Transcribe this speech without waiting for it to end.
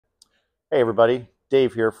Hey everybody,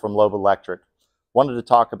 Dave here from Loeb Electric. Wanted to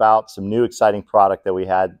talk about some new exciting product that we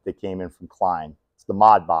had that came in from Klein. It's the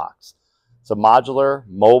MODbox. It's a modular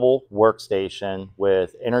mobile workstation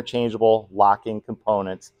with interchangeable locking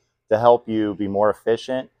components to help you be more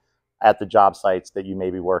efficient at the job sites that you may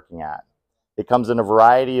be working at. It comes in a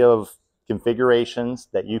variety of configurations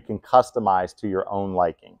that you can customize to your own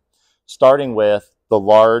liking, starting with the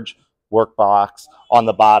large workbox on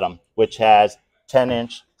the bottom, which has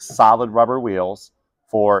 10-inch solid rubber wheels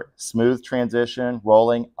for smooth transition,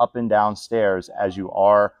 rolling up and down stairs as you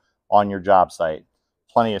are on your job site.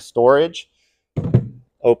 Plenty of storage,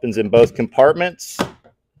 opens in both compartments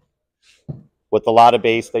with a lot of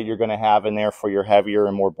base that you're going to have in there for your heavier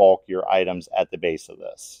and more bulkier items at the base of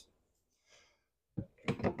this.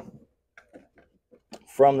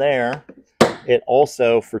 From there, it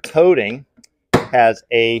also, for toting, has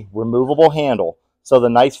a removable handle. So the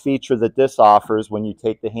nice feature that this offers when you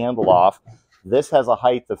take the handle off, this has a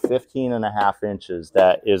height of 15.5 inches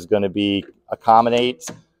that is going to be accommodates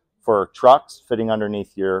for trucks fitting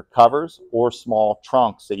underneath your covers or small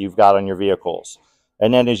trunks that you've got on your vehicles.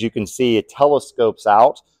 And then as you can see, it telescopes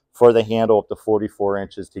out for the handle up to 44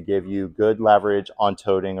 inches to give you good leverage on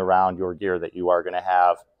toting around your gear that you are going to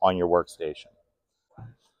have on your workstation.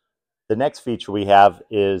 The next feature we have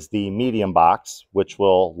is the medium box, which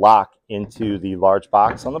will lock into the large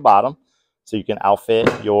box on the bottom, so you can outfit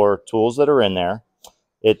your tools that are in there.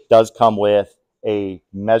 It does come with a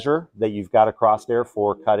measure that you've got across there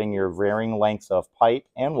for cutting your varying lengths of pipe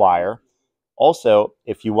and wire. Also,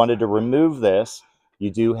 if you wanted to remove this,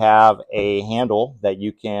 you do have a handle that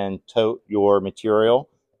you can tote your material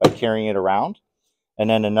by carrying it around. And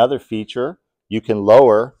then another feature, you can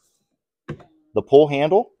lower the pull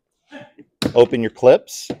handle, open your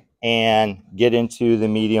clips, and get into the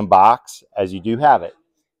medium box as you do have it.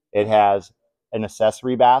 It has an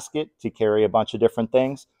accessory basket to carry a bunch of different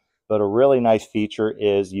things, but a really nice feature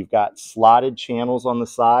is you've got slotted channels on the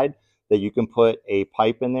side that you can put a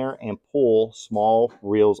pipe in there and pull small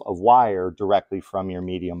reels of wire directly from your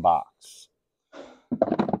medium box.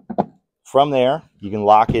 From there, you can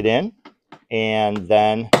lock it in, and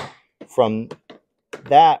then from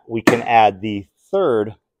that we can add the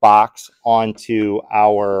third box onto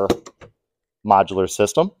our modular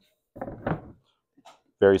system.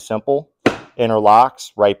 Very simple.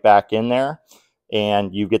 Interlocks right back in there,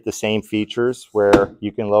 and you get the same features where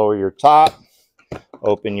you can lower your top,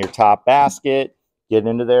 open your top basket, get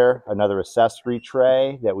into there. Another accessory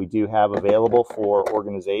tray that we do have available for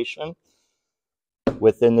organization.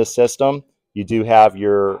 Within the system, you do have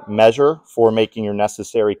your measure for making your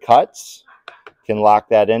necessary cuts. Can lock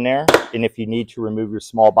that in there, and if you need to remove your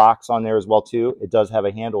small box on there as well too, it does have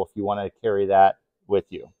a handle if you want to carry that with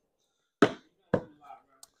you.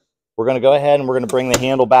 We're going to go ahead and we're going to bring the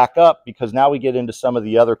handle back up, because now we get into some of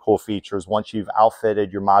the other cool features once you've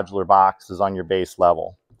outfitted your modular boxes on your base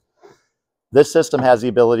level. This system has the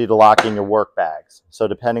ability to lock in your work bags, so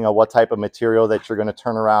depending on what type of material that you're going to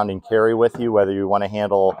turn around and carry with you, whether you want to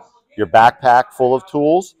handle your backpack full of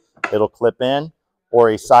tools, it'll clip in,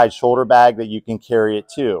 or a side shoulder bag that you can carry it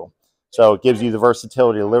to. So it gives you the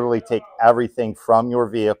versatility to literally take everything from your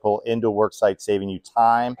vehicle into a work site, saving you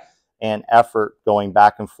time and effort going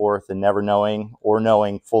back and forth and never knowing or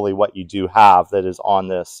knowing fully what you do have that is on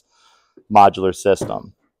this modular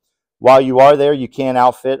system. While you are there, you can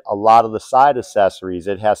outfit a lot of the side accessories.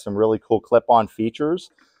 It has some really cool clip-on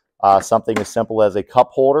features. Something as simple as a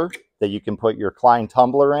cup holder that you can put your Klein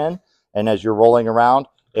tumbler in, and as you're rolling around,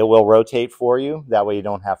 it will rotate for you. That way you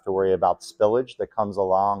don't have to worry about spillage that comes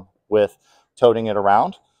along with toting it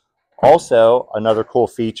around. Also, another cool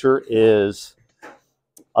feature is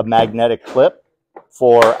a magnetic clip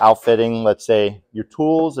for outfitting, let's say, your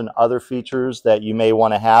tools and other features that you may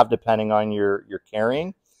want to have depending on your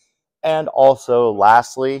carrying. And also,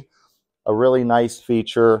 lastly, a really nice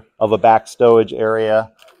feature of a back stowage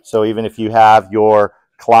area. So even if you have your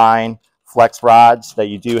Klein flex rods that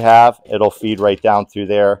you do have, it'll feed right down through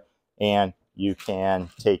there, and you can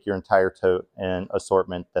take your entire tote and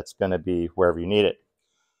assortment that's going to be wherever you need it.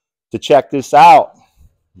 To check this out,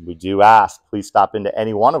 we do ask, please stop into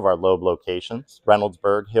any one of our Loeb locations,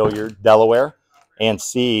 Reynoldsburg, Hilliard, Delaware, and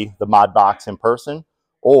see the MODbox in person,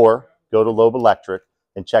 or go to Loeb Electric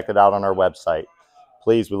and check it out on our website.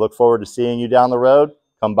 Please, we look forward to seeing you down the road.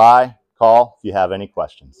 Come by, call if you have any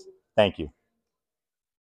questions. Thank you.